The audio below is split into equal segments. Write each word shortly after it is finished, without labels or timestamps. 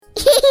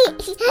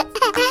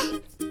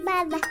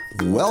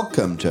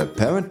Welcome to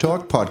Parent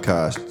Talk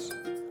Podcasts,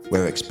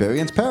 where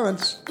experienced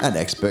parents and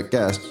expert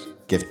guests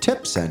give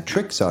tips and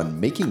tricks on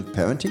making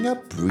parenting a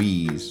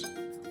breeze.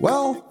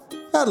 Well,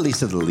 at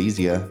least a little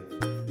easier.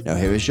 Now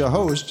here is your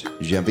host,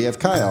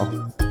 Geneviève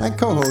Kyle, and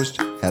co-host,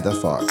 Heather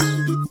Fox.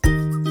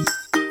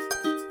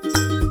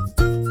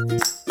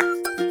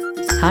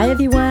 Hi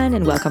everyone,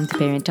 and welcome to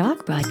Parent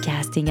Talk,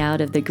 broadcasting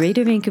out of the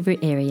Greater Vancouver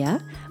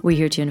area. We're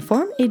here to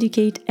inform,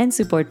 educate, and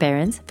support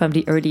parents from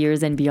the early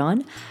years and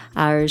beyond.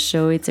 Our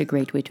show, it's a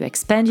great way to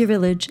expand your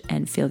village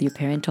and fill your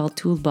parental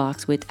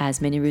toolbox with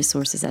as many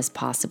resources as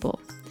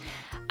possible.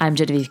 I'm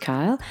Geneviève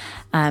Kyle.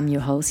 I'm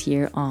your host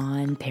here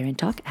on Parent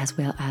Talk, as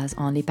well as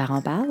on Les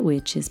Parents Parlent,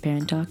 which is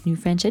Parent Talk New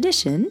French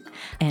edition.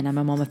 And I'm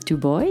a mom of two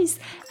boys,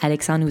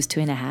 Alexandre, who's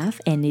 2.5,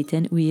 and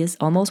Nathan, who is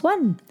almost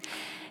 1.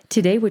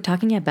 Today, we're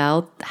talking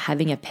about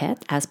having a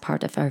pet as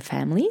part of our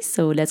family.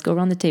 So let's go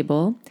around the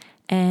table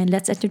and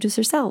let's introduce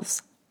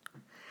ourselves.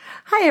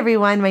 Hi,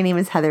 everyone. My name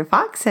is Heather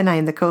Fox, and I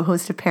am the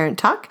co-host of Parent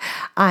Talk.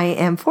 I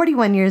am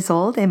 41 years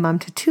old and mom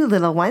to two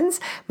little ones.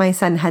 My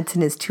son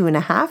Hudson is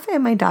 2.5,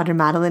 and my daughter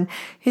Madeline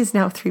is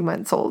now 3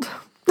 months old.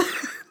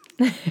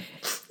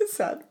 It's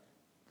sad.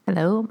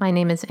 Hello, my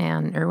name is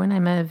Anne Irwin.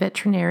 I'm a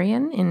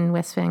veterinarian in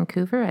West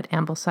Vancouver at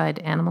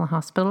Ambleside Animal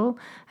Hospital.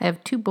 I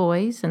have two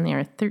boys, and they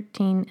are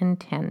 13 and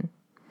 10.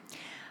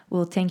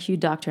 Well, thank you,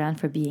 Dr. Anne,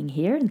 for being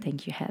here, and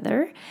thank you,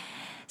 Heather.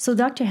 So,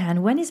 Dr.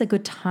 Anne, when is a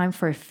good time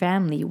for a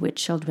family with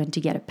children to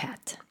get a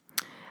pet?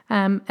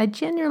 I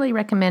generally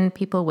recommend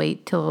people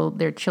wait till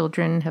their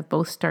children have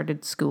both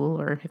started school,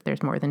 or if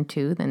there's more than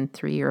two, then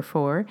 3 or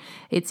 4.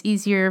 It's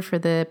easier for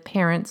the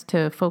parents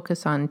to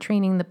focus on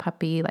training the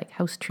puppy, like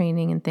house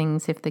training and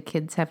things, if the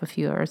kids have a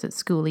few hours at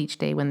school each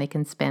day when they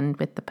can spend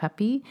with the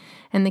puppy.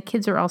 And the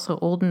kids are also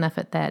old enough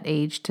at that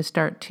age to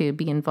start to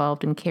be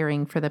involved in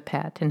caring for the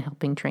pet and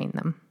helping train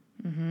them.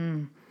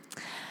 Mm-hmm.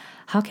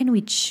 How can we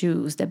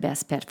choose the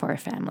best pet for our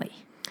family?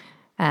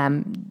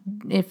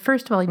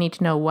 First of all, you need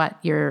to know what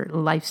your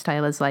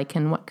lifestyle is like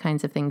and what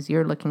kinds of things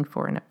you're looking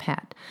for in a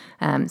pet.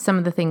 Some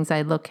of the things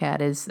I look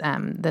at is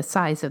the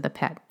size of the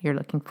pet you're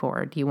looking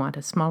for. Do you want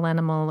a small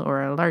animal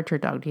or a larger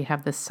dog? Do you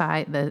have the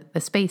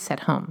space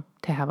at home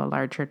to have a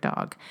larger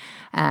dog?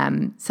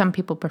 Some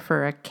people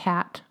prefer a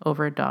cat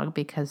over a dog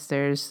because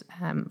there's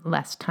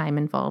less time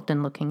involved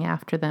in looking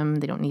after them.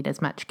 They don't need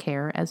as much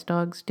care as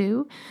dogs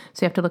do.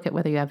 So you have to look at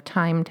whether you have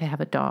time to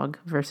have a dog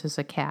versus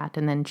a cat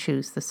and then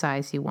choose the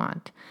size you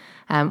want.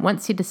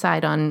 Once you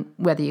decide on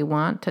whether you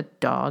want a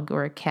dog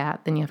or a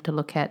cat, then you have to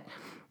look at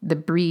the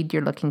breed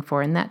you're looking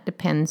for, and that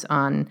depends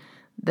on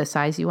the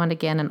size you want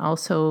again and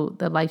also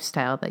the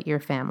lifestyle that your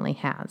family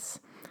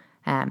has.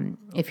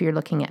 If you're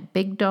looking at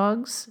big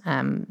dogs,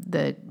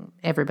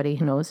 everybody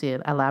who knows a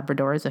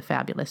Labrador is a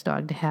fabulous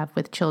dog to have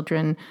with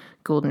children.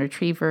 Golden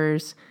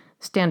Retrievers,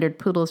 standard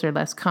poodles are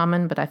less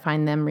common, but I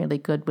find them really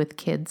good with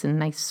kids and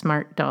nice,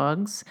 smart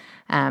dogs.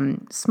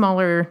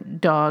 Smaller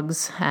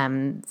dogs,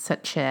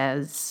 such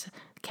as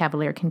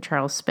Cavalier King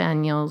Charles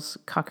Spaniels,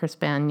 Cocker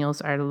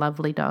Spaniels are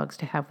lovely dogs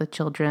to have with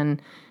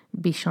children.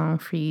 Bichon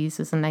Frise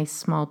is a nice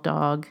small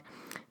dog.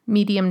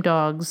 Medium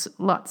dogs,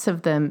 lots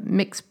of the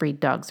mixed breed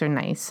dogs are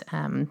nice.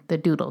 The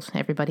doodles,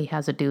 everybody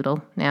has a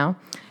doodle now.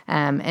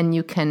 And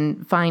you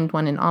can find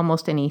one in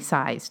almost any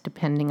size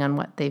depending on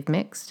what they've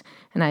mixed.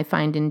 And I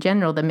find in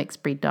general the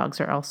mixed breed dogs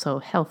are also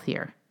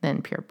healthier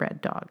than purebred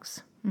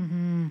dogs.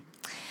 Mm-hmm.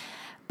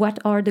 What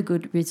are the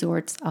good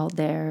resorts out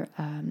there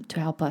to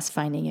help us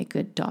finding a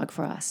good dog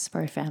for us,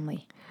 for our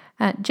family?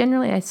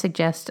 Generally, I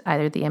suggest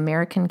either the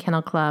American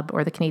Kennel Club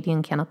or the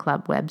Canadian Kennel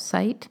Club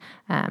website.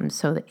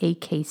 So the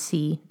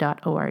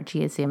akc.org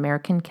is the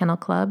American Kennel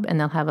Club, and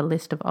they'll have a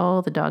list of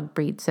all the dog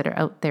breeds that are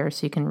out there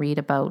so you can read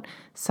about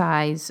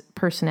size,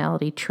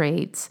 personality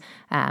traits,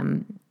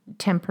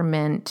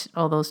 temperament,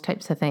 all those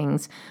types of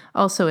things.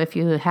 Also, if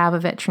you have a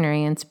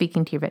veterinarian,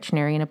 speaking to your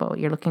veterinarian about what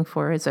you're looking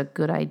for is a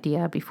good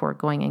idea before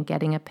going and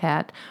getting a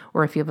pet.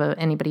 Or if you have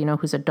anybody you know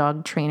who's a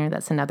dog trainer,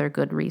 that's another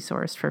good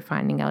resource for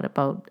finding out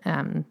about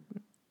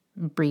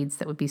breeds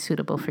that would be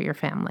suitable for your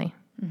family.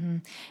 Mm-hmm.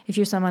 If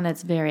you're someone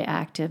that's very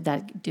active,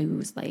 that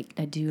do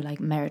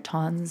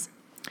marathons.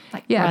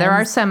 There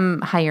are some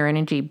higher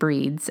energy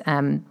breeds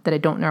that I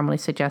don't normally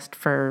suggest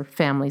for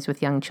families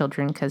with young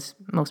children because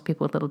most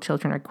people with little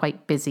children are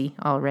quite busy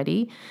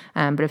already.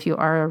 But if you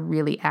are a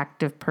really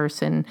active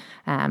person,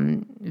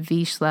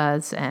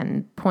 Vizslas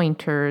and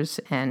Pointers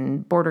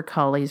and Border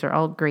Collies are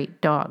all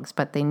great dogs,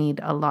 but they need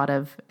a lot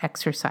of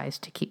exercise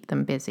to keep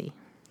them busy.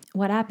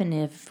 What happens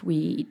if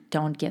we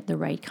don't get the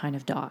right kind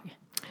of dog?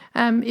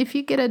 If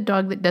you get a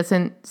dog that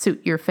doesn't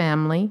suit your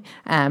family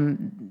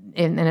and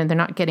they're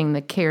not getting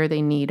the care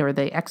they need or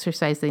the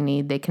exercise they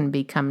need, they can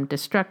become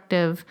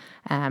destructive.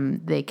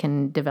 They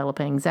can develop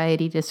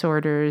anxiety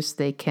disorders.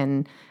 They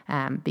can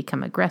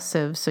become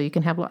aggressive. So you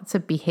can have lots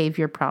of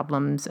behavior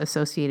problems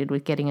associated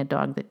with getting a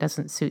dog that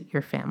doesn't suit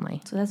your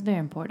family. So that's very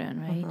important,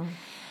 right? Mm-hmm.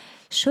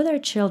 Should our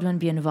children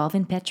be involved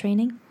in pet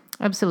training?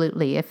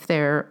 Absolutely. If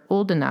they're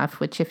old enough,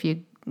 which if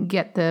you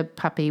get the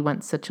puppy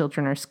once the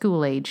children are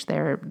school age.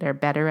 They're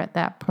better at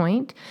that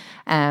point.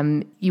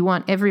 You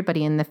want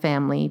everybody in the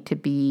family to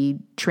be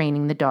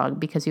training the dog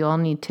because you all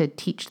need to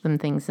teach them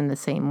things in the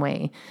same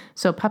way.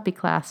 So puppy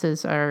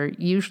classes are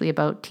usually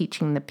about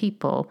teaching the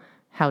people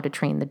how to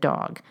train the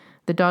dog.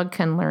 The dog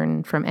can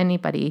learn from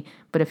anybody,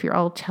 but if you're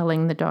all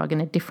telling the dog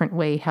in a different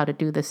way how to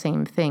do the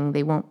same thing,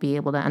 they won't be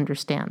able to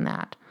understand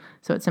that.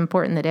 So it's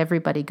important that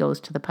everybody goes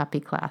to the puppy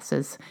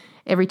classes.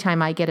 Every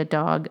time I get a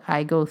dog,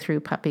 I go through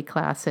puppy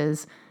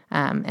classes,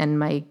 and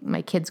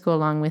my kids go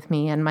along with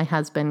me and my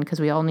husband, because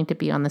we all need to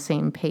be on the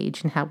same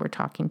page in how we're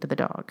talking to the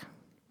dog.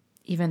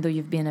 Even though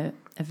you've been a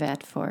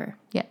vet for...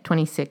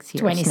 26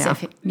 years 26,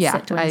 now. Yeah,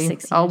 26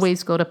 years. I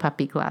always go to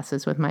puppy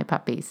classes with my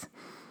puppies.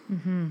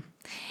 Mm-hmm.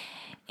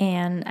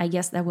 And I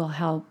guess that will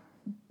help.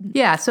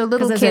 Yeah, so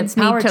little kids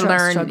need to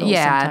learn.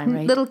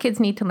 Right? Little kids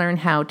need to learn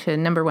how to,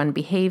 number one,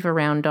 behave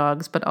around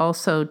dogs, but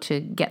also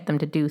to get them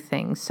to do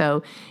things.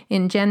 So,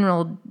 in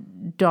general,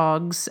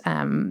 dogs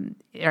are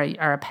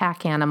a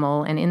pack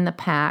animal, and in the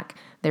pack,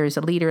 there's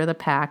a leader of the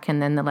pack,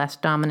 and then the less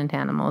dominant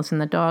animals.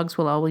 And the dogs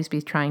will always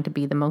be trying to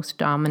be the most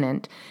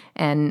dominant.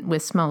 And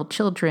with small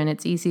children,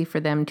 it's easy for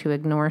them to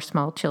ignore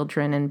small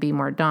children and be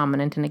more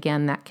dominant. And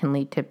again, that can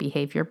lead to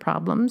behavior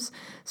problems.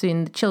 So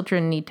the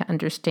children need to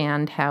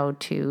understand how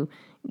to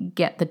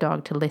get the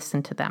dog to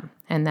listen to them.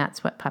 And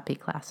that's what puppy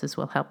classes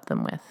will help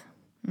them with.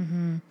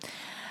 Mm-hmm.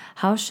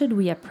 How should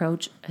we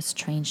approach a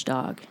strange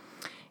dog?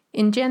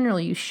 In general,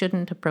 you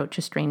shouldn't approach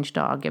a strange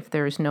dog if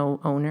there is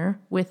no owner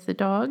with the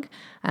dog.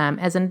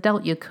 As an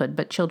adult, you could,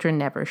 but children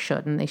never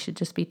should, and they should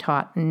just be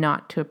taught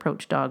not to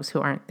approach dogs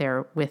who aren't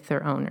there with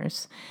their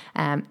owners.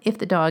 If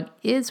the dog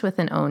is with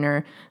an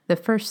owner, the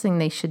first thing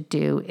they should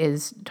do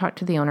is talk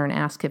to the owner and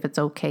ask if it's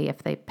okay if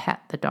they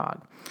pet the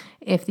dog.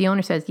 If the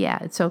owner says, yeah,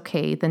 it's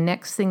okay, the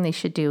next thing they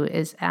should do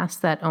is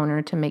ask that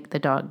owner to make the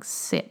dog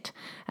sit.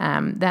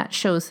 That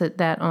shows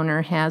that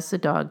owner has the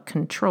dog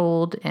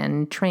controlled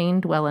and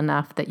trained well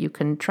enough that you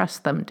can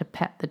trust them to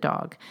pet the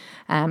dog.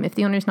 If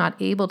the owner's not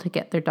able to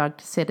get their dog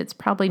to sit, it's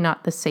probably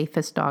not the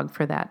safest dog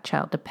for that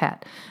child to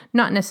pet.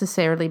 Not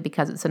necessarily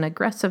because it's an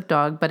aggressive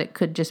dog, but it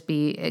could just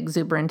be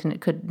exuberant and it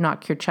could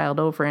knock your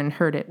child over and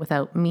hurt it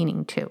without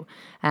meaning to.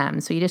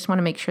 So you just want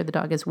to make sure the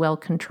dog is well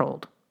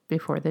controlled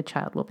before the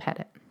child will pet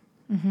it.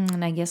 Mm-hmm.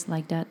 And I guess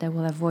like that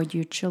will avoid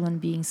your children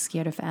being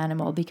scared of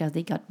animal because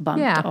they got bumped.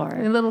 Yeah,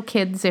 or little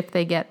kids, if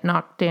they get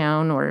knocked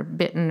down or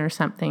bitten or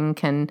something,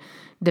 can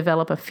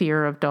develop a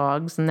fear of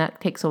dogs, and that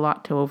takes a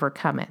lot to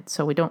overcome it.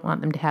 So we don't want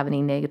them to have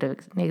any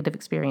negative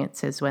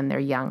experiences when they're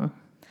young.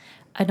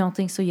 I don't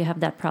think so. You have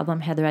that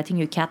problem, Heather. I think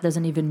your cat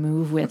doesn't even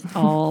move with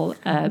all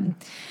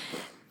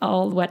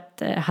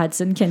what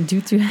Hudson can do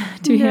to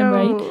him,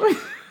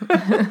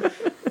 right?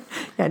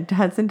 Yeah,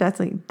 Hudson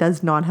definitely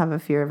does not have a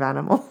fear of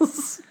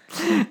animals.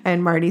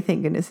 And Marty,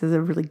 thank goodness, is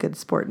a really good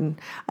sport. And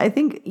I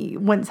think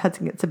once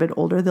Hudson gets a bit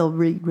older, they'll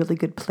be really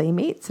good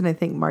playmates. And I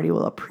think Marty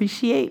will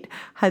appreciate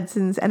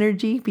Hudson's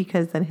energy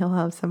because then he'll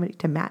have somebody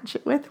to match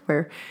it with,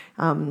 where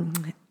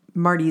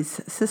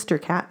Marty's sister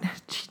cat,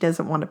 she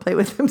doesn't want to play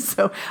with him.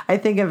 So I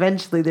think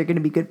eventually they're going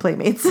to be good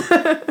playmates.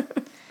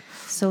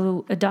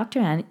 So, Dr.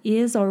 Ann,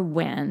 is or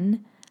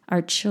when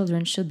our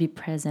children should be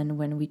present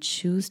when we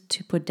choose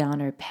to put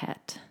down our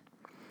pet?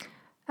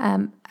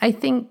 I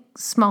think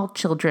small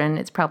children,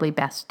 it's probably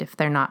best if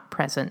they're not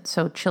present.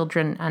 So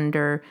children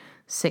under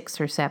 6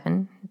 or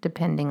 7,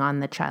 depending on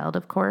the child,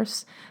 of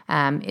course.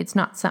 It's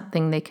not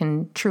something they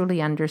can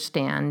truly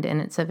understand, and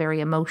it's a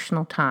very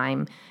emotional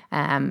time,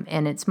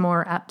 and it's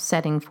more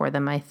upsetting for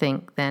them, I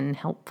think, than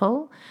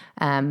helpful.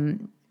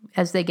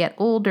 As they get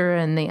older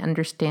and they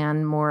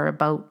understand more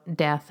about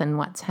death and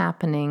what's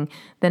happening,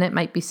 then it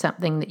might be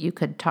something that you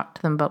could talk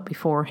to them about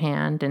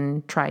beforehand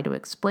and try to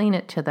explain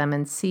it to them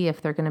and see if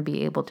they're going to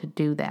be able to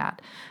do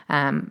that.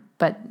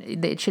 But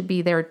it should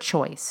be their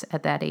choice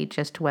at that age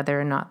as to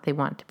whether or not they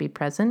want to be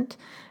present.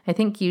 I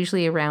think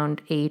usually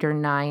around 8 or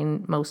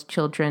 9, most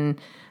children,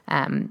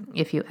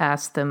 if you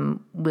ask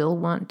them, will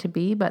want to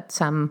be, but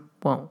some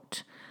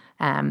won't.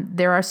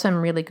 There are some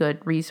really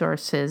good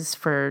resources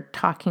for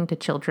talking to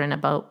children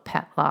about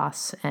pet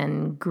loss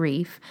and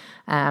grief.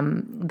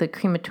 The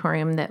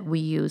crematorium that we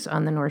use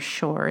on the North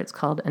Shore, it's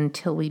called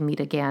Until We Meet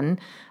Again.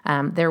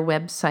 Their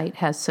website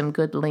has some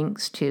good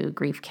links to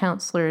grief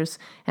counselors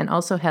and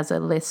also has a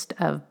list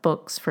of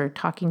books for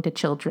talking to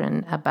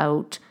children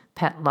about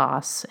pet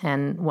loss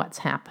and what's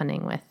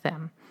happening with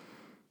them.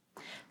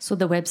 So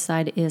the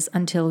website is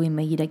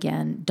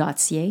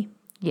untilwemeetagain.ca.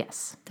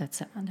 Yes.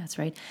 That's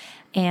right.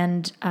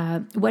 And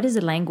what is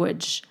the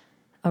language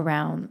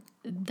around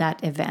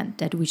that event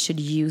that we should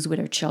use with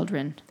our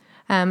children?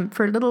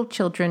 For little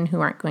children who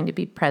aren't going to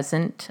be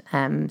present,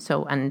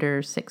 so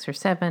under 6 or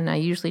 7, I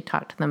usually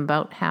talk to them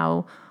about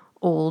how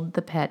old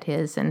the pet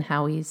is and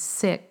how he's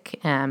sick,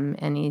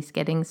 and he's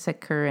getting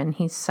sicker and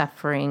he's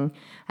suffering,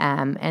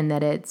 and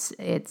that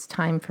it's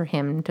time for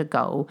him to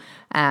go.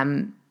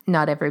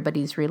 Not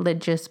everybody's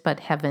religious, but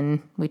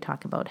heaven, we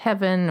talk about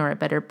heaven or a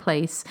better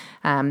place.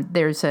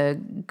 There's a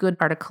good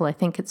article, I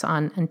think it's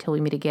on Until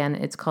We Meet Again.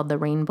 It's called The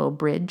Rainbow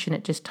Bridge, and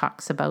it just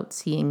talks about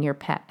seeing your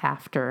pet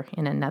after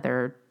in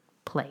another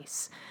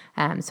place.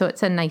 So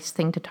it's a nice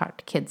thing to talk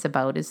to kids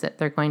about, is that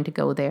they're going to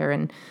go there,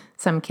 and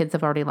some kids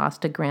have already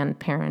lost a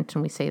grandparent,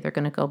 and we say they're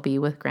going to go be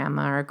with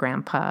grandma or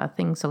grandpa,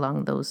 things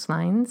along those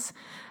lines.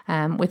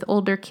 With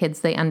older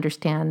kids, they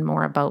understand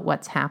more about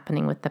what's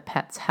happening with the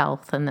pet's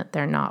health and that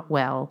they're not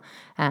well,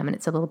 and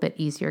it's a little bit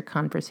easier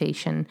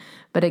conversation.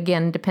 But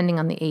again, depending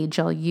on the age,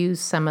 I'll use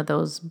some of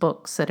those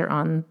books that are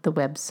on the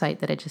website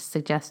that I just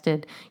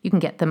suggested. You can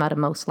get them out of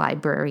most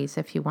libraries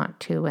if you want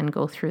to, and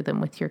go through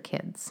them with your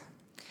kids.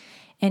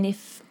 And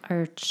if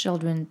our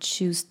children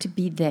choose to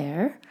be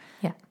there,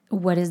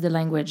 what is the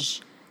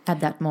language at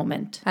that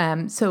moment?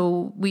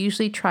 So we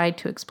usually try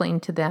to explain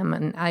to them,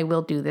 and I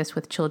will do this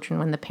with children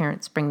when the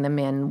parents bring them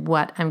in,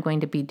 what I'm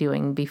going to be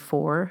doing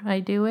before I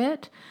do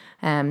it.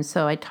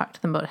 So I talk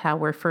to them about how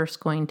we're first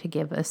going to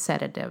give a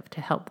sedative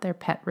to help their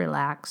pet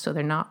relax, so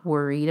they're not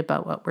worried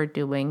about what we're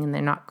doing, and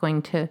they're not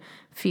going to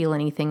feel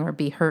anything or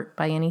be hurt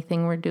by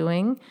anything we're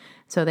doing.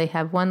 So they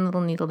have one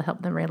little needle to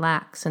help them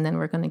relax, and then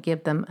we're going to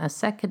give them a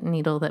second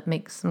needle that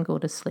makes them go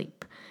to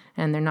sleep,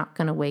 and they're not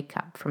going to wake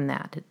up from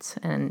that.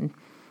 And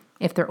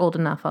if they're old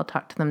enough, I'll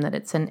talk to them that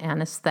it's an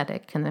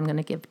anesthetic, and I'm going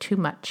to give too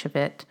much of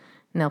it,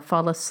 and they'll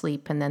fall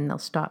asleep, and then they'll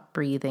stop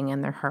breathing,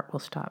 and their heart will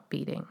stop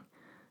beating.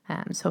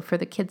 So for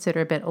the kids that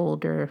are a bit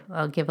older,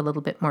 I'll give a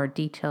little bit more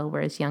detail,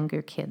 whereas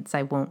younger kids,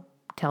 I won't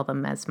tell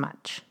them as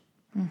much.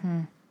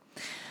 Mm-hmm.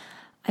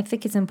 I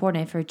think it's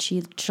important if our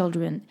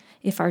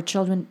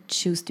children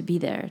choose to be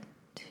there,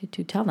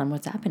 to tell them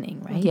what's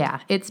happening, right?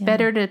 Yeah, it's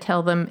better to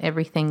tell them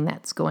everything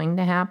that's going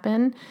to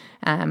happen.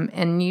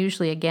 And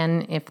usually,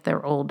 again, if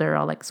they're older,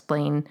 I'll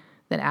explain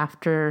that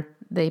after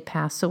they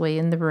pass away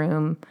in the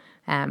room,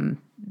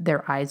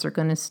 their eyes are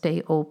going to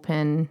stay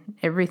open,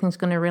 everything's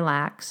going to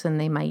relax, and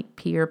they might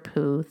pee or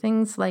poo,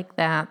 things like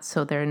that,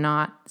 so they're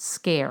not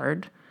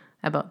scared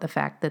about the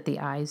fact that the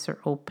eyes are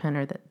open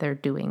or that they're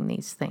doing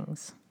these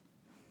things.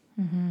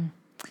 Mm-hmm.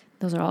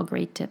 Those are all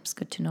great tips.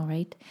 Good to know,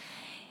 right?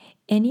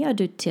 Any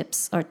other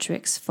tips or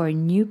tricks for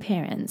new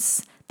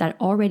parents that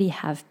already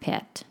have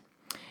pet?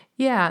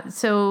 Yeah,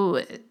 so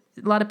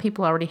a lot of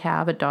people already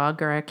have a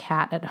dog or a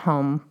cat at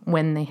home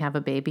when they have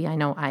a baby. I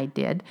know I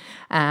did.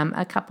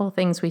 A couple of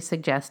things we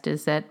suggest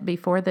is that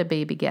before the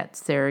baby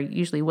gets there,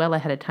 usually well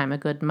ahead of time, a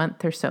good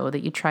month or so,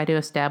 that you try to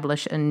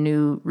establish a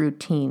new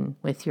routine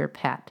with your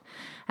pet.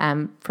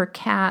 For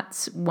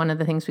cats, one of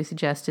the things we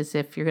suggest is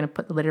if you're going to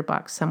put the litter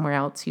box somewhere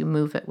else, you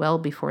move it well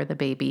before the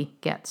baby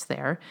gets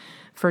there.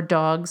 For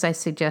dogs, I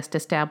suggest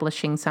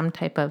establishing some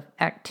type of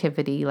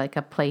activity, like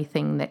a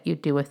plaything that you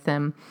do with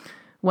them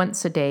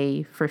once a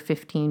day for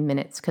 15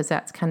 minutes, because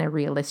that's kind of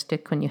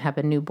realistic when you have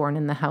a newborn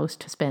in the house,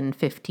 to spend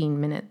 15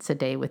 minutes a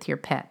day with your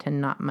pet and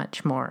not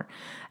much more.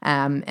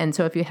 And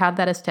so if you have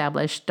that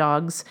established,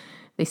 dogs,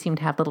 they seem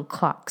to have little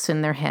clocks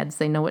in their heads.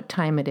 They know what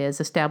time it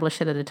is.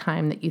 Establish it at a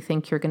time that you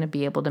think you're going to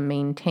be able to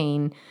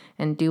maintain,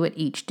 and do it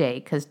each day,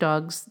 because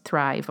dogs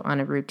thrive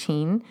on a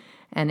routine.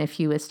 And if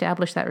you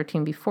establish that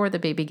routine before the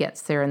baby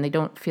gets there and they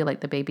don't feel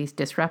like the baby's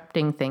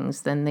disrupting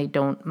things, then they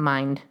don't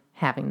mind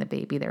having the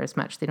baby there as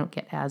much. They don't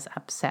get as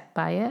upset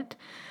by it.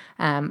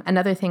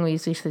 Another thing we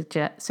usually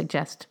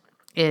suggest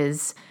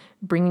is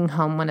bringing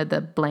home one of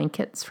the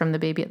blankets from the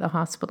baby at the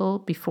hospital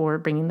before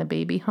bringing the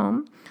baby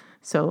home.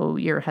 So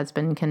your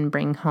husband can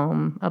bring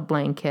home a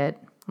blanket,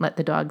 let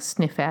the dog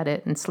sniff at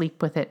it and sleep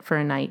with it for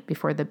a night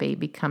before the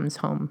baby comes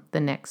home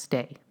the next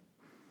day.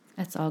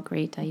 That's all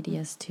great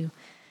ideas too.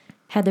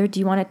 Heather, do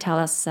you want to tell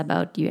us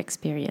about your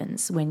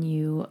experience when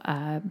you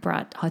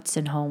brought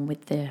Hudson home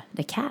with the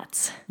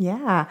cats?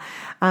 Yeah.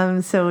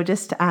 So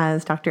just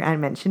as Dr. Ann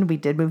mentioned, we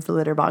did move the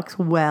litter box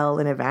well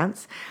in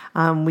advance.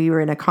 We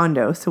were in a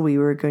condo, so we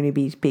were going to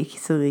be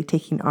basically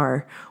taking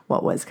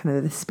what was kind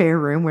of the spare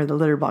room where the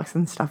litter box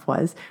and stuff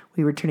was.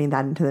 We were turning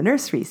that into the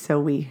nursery. So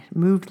we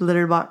moved the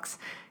litter box,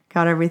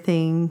 got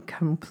everything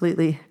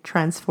completely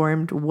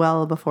transformed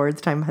well before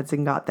it's time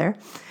Hudson got there.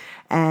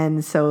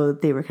 And so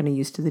they were kind of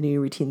used to the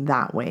new routine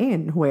that way,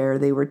 and where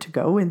they were to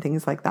go and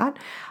things like that.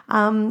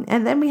 And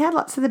then we had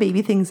lots of the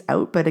baby things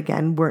out, but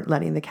again, weren't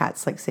letting the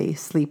cats, like, say,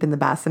 sleep in the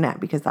bassinet,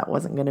 because that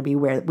wasn't going to be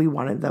where we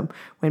wanted them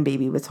when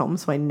baby was home.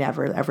 So I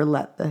never, ever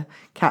let the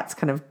cats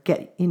kind of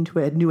get into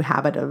a new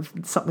habit of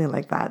something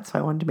like that. So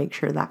I wanted to make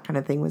sure that kind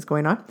of thing was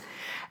going on.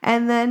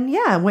 And then,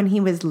 when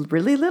he was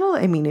really little,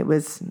 I mean, it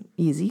was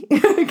easy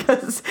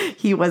because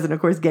he wasn't,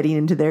 of course, getting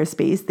into their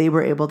space. They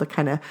were able to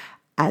kind of,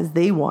 as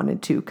they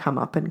wanted to, come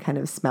up and kind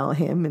of smell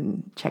him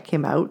and check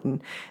him out.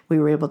 And we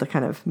were able to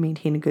kind of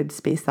maintain a good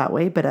space that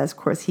way. But as, of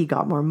course, he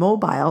got more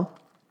mobile,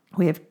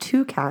 we have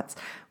 2 cats.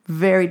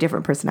 very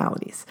different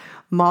personalities.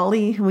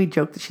 Molly, we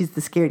joke that she's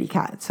the scaredy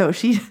cat. So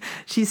she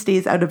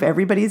stays out of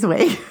everybody's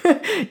way.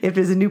 If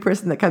there's a new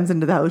person that comes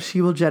into the house,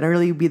 she will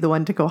generally be the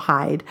one to go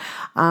hide.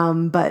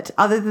 But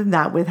other than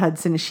that, with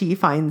Hudson, she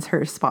finds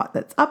her spot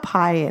that's up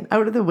high and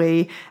out of the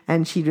way,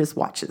 and she just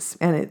watches,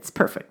 and it's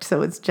perfect.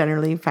 So it's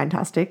generally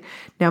fantastic.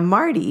 Now,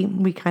 Marty,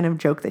 we kind of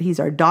joke that he's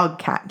our dog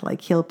cat.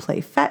 Like, he'll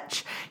play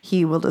fetch.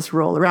 He will just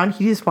roll around.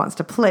 He just wants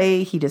to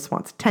play. He just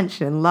wants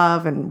attention and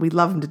love, and we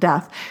love him to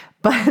death.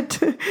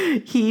 But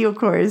he, of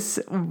course,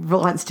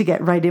 wants to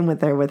get right in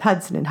with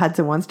Hudson, and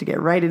Hudson wants to get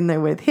right in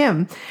there with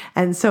him.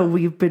 And so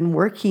we've been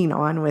working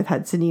on with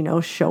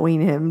Hudson,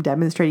 showing him,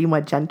 demonstrating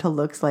what gentle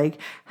looks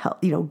like,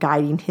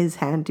 guiding his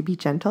hand to be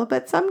gentle.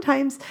 But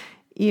sometimes,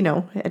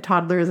 a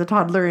toddler is a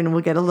toddler and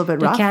will get a little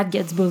bit rough. The cat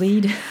gets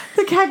bullied.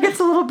 The cat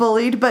gets a little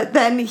bullied, but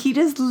then he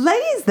just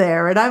lays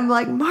there. And I'm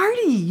like,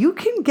 Marty, you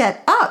can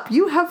get up.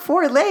 You have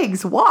 4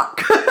 legs.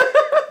 Walk.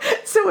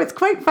 So it's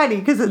quite funny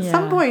because at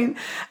some point,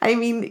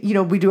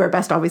 we do our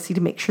best, obviously,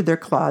 to make sure their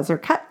claws are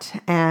cut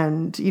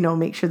and,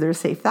 make sure they're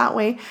safe that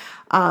way.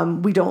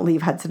 We don't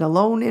leave Hudson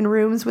alone in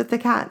rooms with the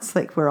cats.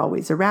 Like, we're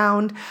always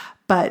around.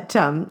 But,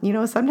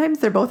 sometimes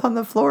they're both on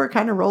the floor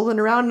kind of rolling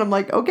around. And I'm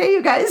like, okay,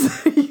 you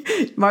guys,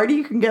 Marty,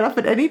 you can get up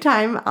at any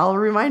time. I'll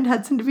remind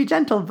Hudson to be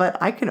gentle,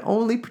 but I can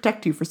only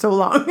protect you for so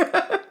long.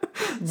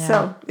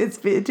 So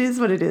it is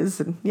what it is.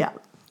 And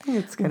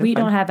it's kind of We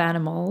fun. don't have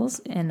animals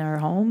in our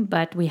home,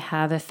 but we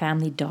have a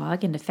family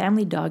dog, and the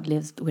family dog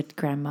lives with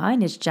Grandma,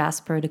 and it's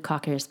Jasper, the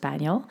Cocker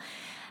Spaniel.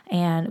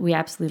 And we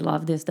absolutely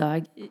love this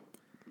dog.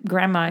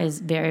 Grandma is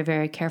very,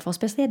 very careful,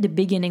 especially at the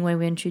beginning when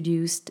we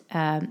introduced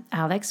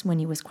Alex when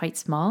he was quite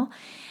small.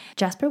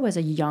 Jasper was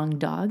a young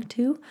dog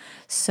too,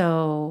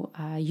 so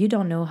you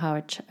don't know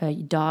how a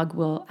dog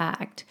will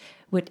act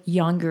with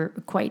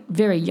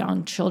very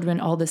young children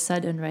all of a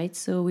sudden, right?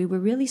 So we were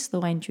really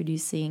slow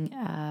introducing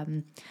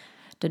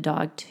the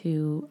dog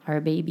to our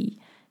baby,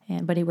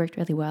 but it worked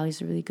really well.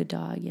 He's a really good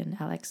dog, and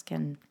Alex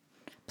can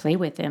play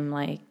with him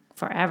like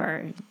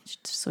forever.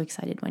 Just so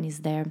excited when he's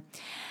there.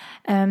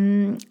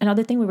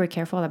 Another thing we were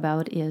careful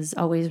about is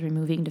always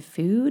removing the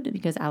food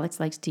because Alex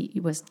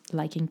was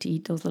liking to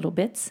eat those little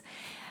bits.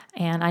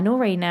 And I know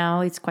right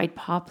now it's quite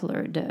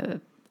popular,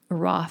 the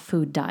raw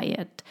food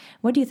diet.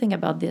 What do you think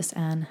about this,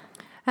 Anne?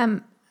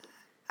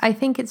 I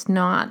think it's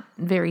not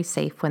very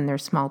safe when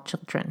there's small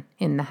children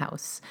in the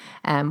house.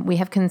 We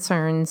have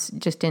concerns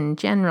just in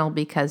general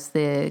because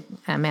the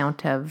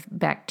amount of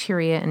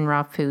bacteria in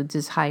raw foods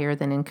is higher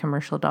than in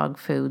commercial dog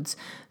foods.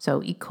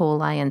 So E.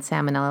 coli and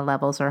salmonella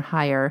levels are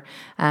higher.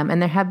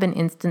 And there have been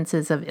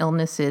instances of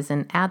illnesses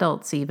in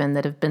adults even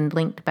that have been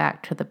linked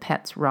back to the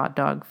pet's raw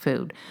dog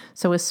food.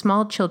 So with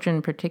small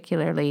children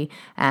particularly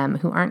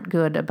who aren't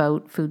good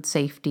about food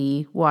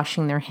safety,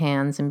 washing their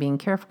hands and being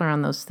careful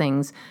around those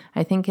things,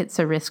 I think it's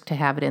a risk to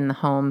have it in the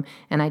home,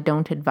 and I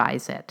don't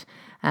advise it.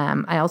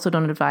 I also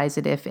don't advise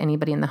it if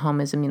anybody in the home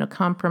is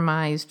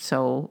immunocompromised,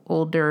 so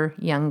older,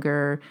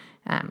 younger,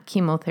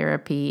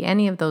 chemotherapy,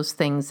 any of those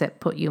things that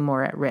put you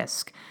more at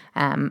risk.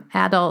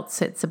 Adults,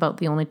 it's about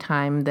the only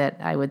time that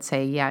I would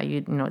say,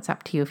 it's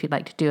up to you if you'd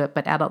like to do it,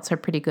 but adults are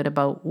pretty good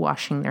about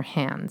washing their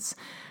hands.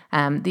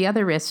 The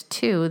other risk,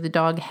 too, the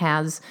dog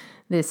has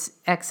this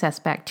excess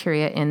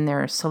bacteria in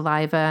their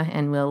saliva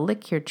and will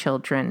lick your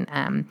children.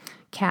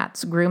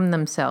 Cats groom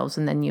themselves,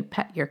 and then you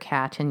pet your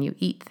cat and you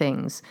eat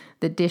things.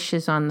 The dish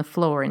is on the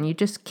floor, and you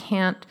just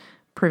can't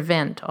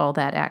prevent all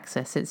that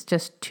access. It's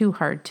just too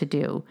hard to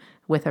do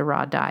with a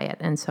raw diet.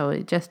 And so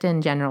just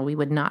in general, we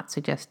would not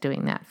suggest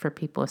doing that for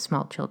people with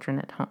small children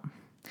at home.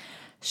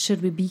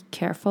 Should we be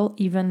careful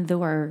even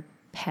though our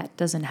pet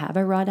doesn't have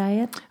a raw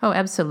diet? Oh,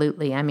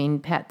 absolutely. I mean,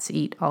 pets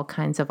eat all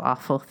kinds of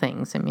awful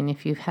things. I mean,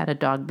 if you've had a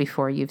dog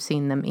before, you've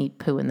seen them eat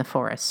poo in the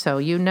forest. So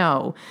you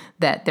know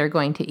that they're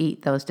going to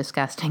eat those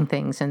disgusting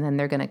things and then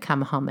they're going to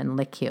come home and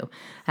lick you.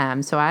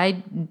 So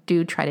I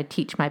do try to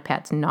teach my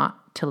pets not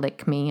to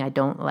lick me. I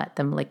don't let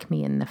them lick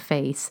me in the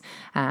face.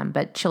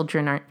 But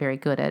children aren't very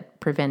good at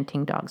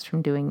preventing dogs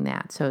from doing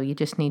that. So you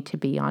just need to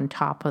be on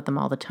top of them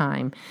all the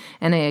time.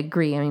 And I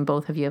agree. I mean,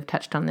 both of you have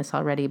touched on this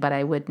already, but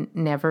I would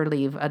never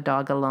leave a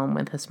dog alone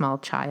with a small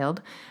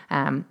child.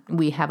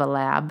 We have a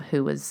lab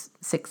who was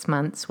 6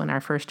 months when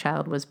our first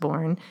child was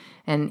born.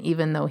 And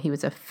even though he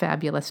was a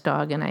fabulous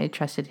dog and I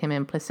trusted him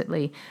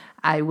implicitly,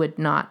 I would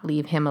not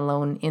leave him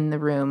alone in the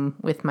room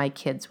with my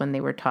kids when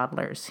they were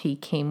toddlers. He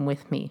came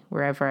with me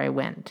wherever I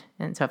went.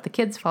 And so if the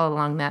kids follow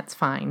along, that's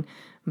fine.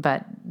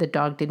 But the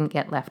dog didn't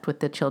get left with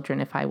the children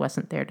if I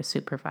wasn't there to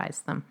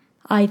supervise them.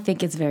 I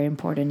think it's very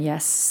important,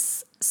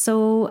 yes.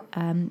 So,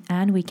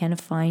 Anne, we can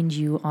find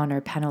you on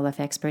our panel of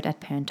experts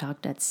at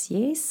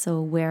ParentTalk.ca.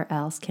 So where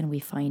else can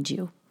we find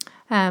you?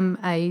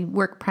 I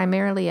work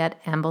primarily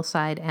at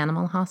Ambleside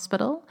Animal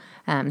Hospital.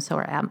 So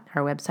our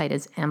website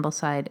is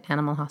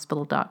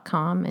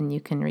amblesideanimalhospital.com, and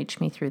you can reach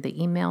me through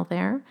the email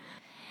there.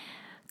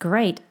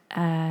 Great.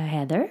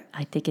 Heather,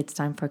 I think it's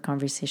time for a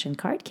conversation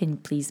card. Can you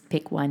please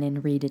pick one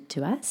and read it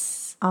to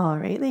us? All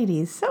right,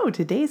 ladies. So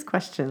today's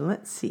question,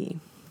 let's see.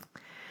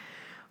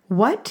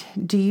 What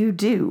do you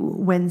do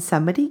when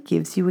somebody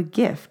gives you a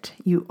gift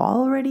you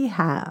already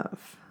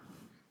have?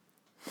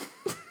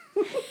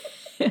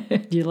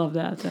 You love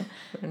that. I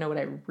don't know what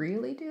I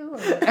really do.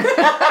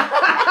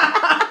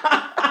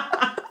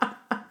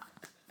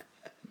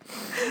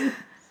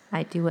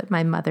 I do what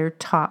my mother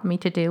taught me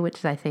to do, which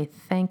is I say,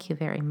 thank you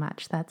very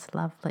much. That's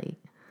lovely.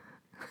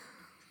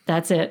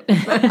 That's it.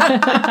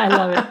 I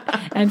love it.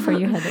 And for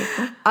you, Heather?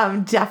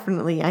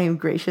 Definitely, I am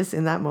gracious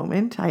in that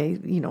moment. I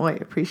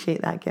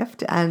appreciate that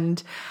gift.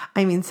 And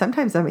I mean,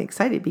 sometimes I'm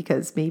excited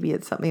because maybe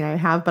it's something I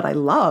have, but I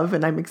love,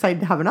 and I'm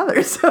excited to have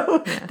another.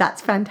 So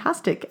that's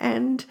fantastic.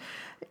 And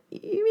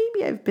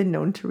maybe I've been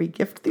known to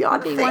regift the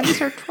odd thing.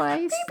 Once or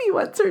twice. Maybe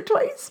once or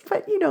twice,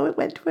 but it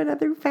went to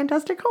another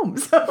fantastic home.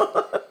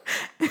 So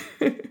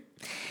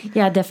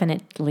Yeah,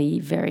 definitely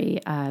very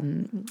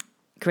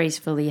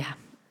gracefully.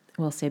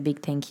 We'll say a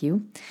big thank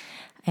you.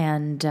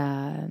 And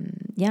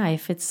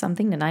if it's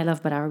something that I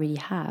love but I already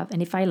have,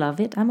 and if I love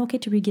it, I'm okay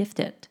to regift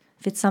it.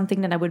 If it's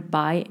something that I would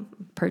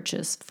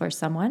purchase for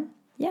someone,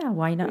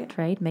 why not,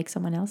 right? Make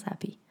someone else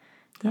happy.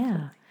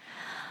 Definitely.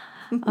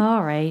 Yeah.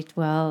 All right.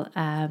 Well,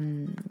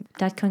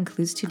 that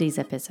concludes today's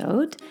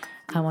episode.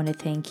 I want to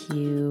thank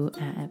you,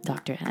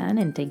 Dr. Anne,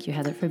 and thank you,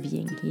 Heather, for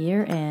being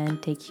here,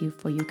 and thank you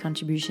for your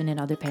contribution in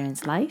other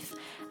parents' life,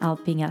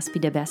 helping us be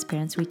the best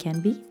parents we can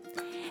be.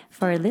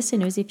 For our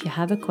listeners, if you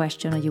have a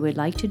question or you would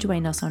like to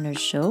join us on our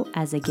show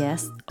as a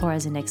guest or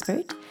as an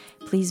expert,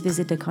 please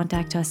visit the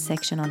Contact Us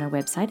section on our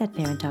website at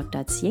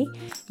ParentTalk.ca.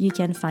 You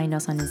can find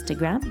us on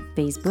Instagram,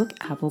 Facebook,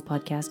 Apple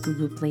Podcasts,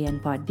 Google Play,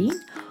 and Podbean.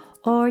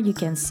 Or you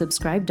can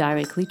subscribe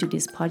directly to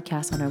this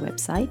podcast on our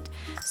website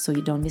so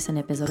you don't miss an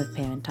episode of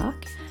Parent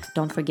Talk.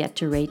 Don't forget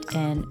to rate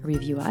and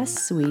review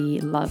us. We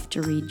love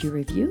to read your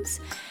reviews.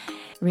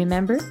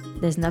 Remember,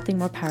 there's nothing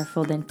more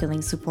powerful than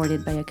feeling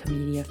supported by a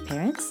community of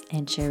parents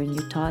and sharing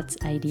your thoughts,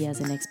 ideas,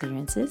 and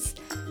experiences.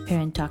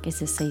 Parent Talk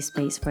is a safe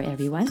space for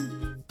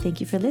everyone. Thank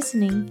you for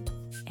listening,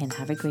 and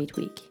have a great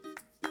week.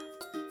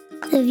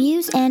 The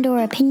views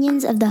and/or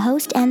opinions of the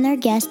host and their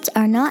guests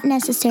are not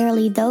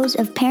necessarily those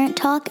of Parent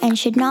Talk and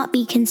should not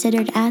be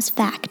considered as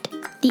fact.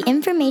 The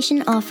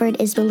information offered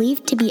is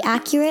believed to be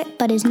accurate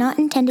but is not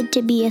intended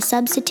to be a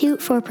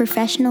substitute for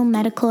professional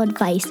medical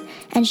advice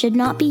and should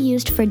not be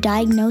used for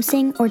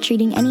diagnosing or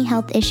treating any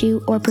health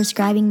issue or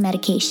prescribing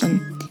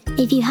medication.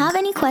 If you have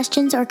any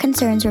questions or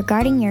concerns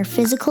regarding your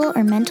physical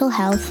or mental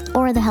health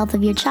or the health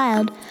of your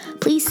child,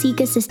 please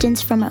seek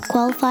assistance from a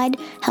qualified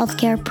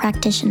healthcare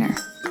practitioner.